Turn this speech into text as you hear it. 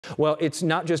Well, it's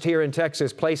not just here in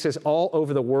Texas. Places all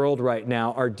over the world right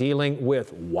now are dealing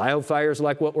with wildfires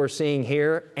like what we're seeing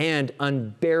here and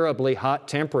unbearably hot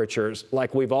temperatures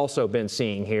like we've also been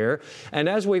seeing here. And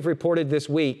as we've reported this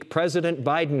week, President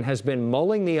Biden has been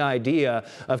mulling the idea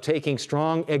of taking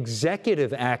strong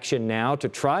executive action now to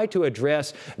try to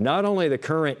address not only the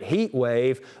current heat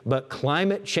wave, but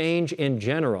climate change in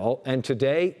general. And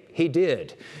today he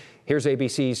did. Here's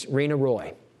ABC's Rena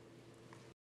Roy.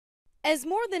 As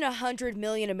more than 100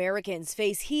 million Americans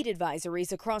face heat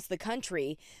advisories across the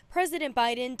country, President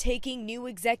Biden taking new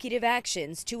executive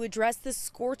actions to address the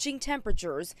scorching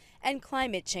temperatures and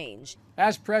climate change.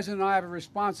 As president, I have a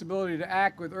responsibility to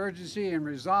act with urgency and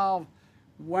resolve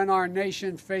when our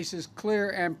nation faces clear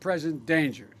and present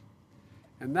dangers.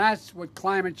 And that's what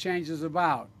climate change is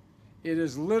about. It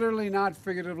is literally, not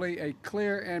figuratively, a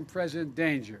clear and present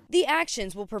danger. The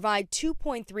actions will provide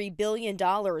 $2.3 billion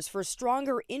for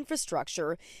stronger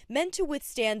infrastructure meant to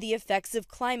withstand the effects of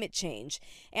climate change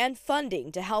and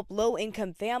funding to help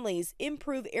low-income families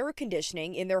improve air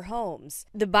conditioning in their homes.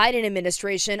 The Biden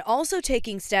administration also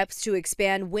taking steps to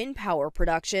expand wind power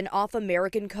production off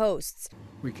American coasts.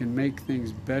 We can make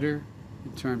things better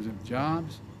in terms of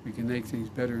jobs. We can make things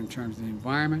better in terms of the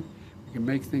environment. We can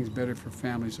make things better for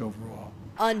families overall.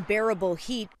 Unbearable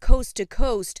heat coast to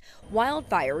coast,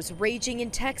 wildfires raging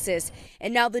in Texas,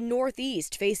 and now the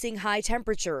Northeast facing high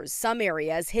temperatures, some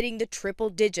areas hitting the triple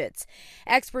digits.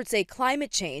 Experts say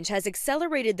climate change has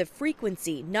accelerated the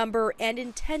frequency, number, and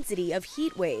intensity of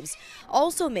heat waves,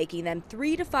 also making them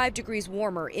 3 to 5 degrees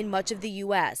warmer in much of the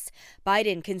U.S.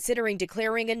 Biden considering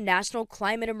declaring a national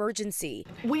climate emergency.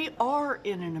 We are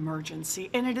in an emergency,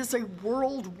 and it is a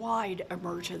worldwide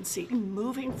emergency.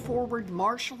 Moving forward,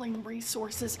 marshaling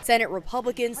resources. Senate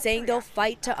Republicans saying they'll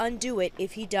fight to undo it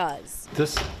if he does.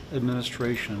 This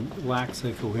administration lacks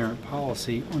a coherent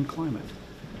policy on climate.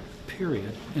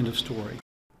 Period. End of story.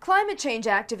 Climate change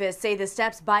activists say the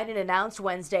steps Biden announced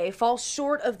Wednesday fall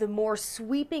short of the more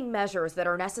sweeping measures that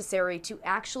are necessary to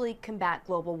actually combat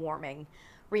global warming.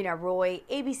 Rena Roy,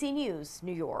 ABC News,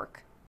 New York.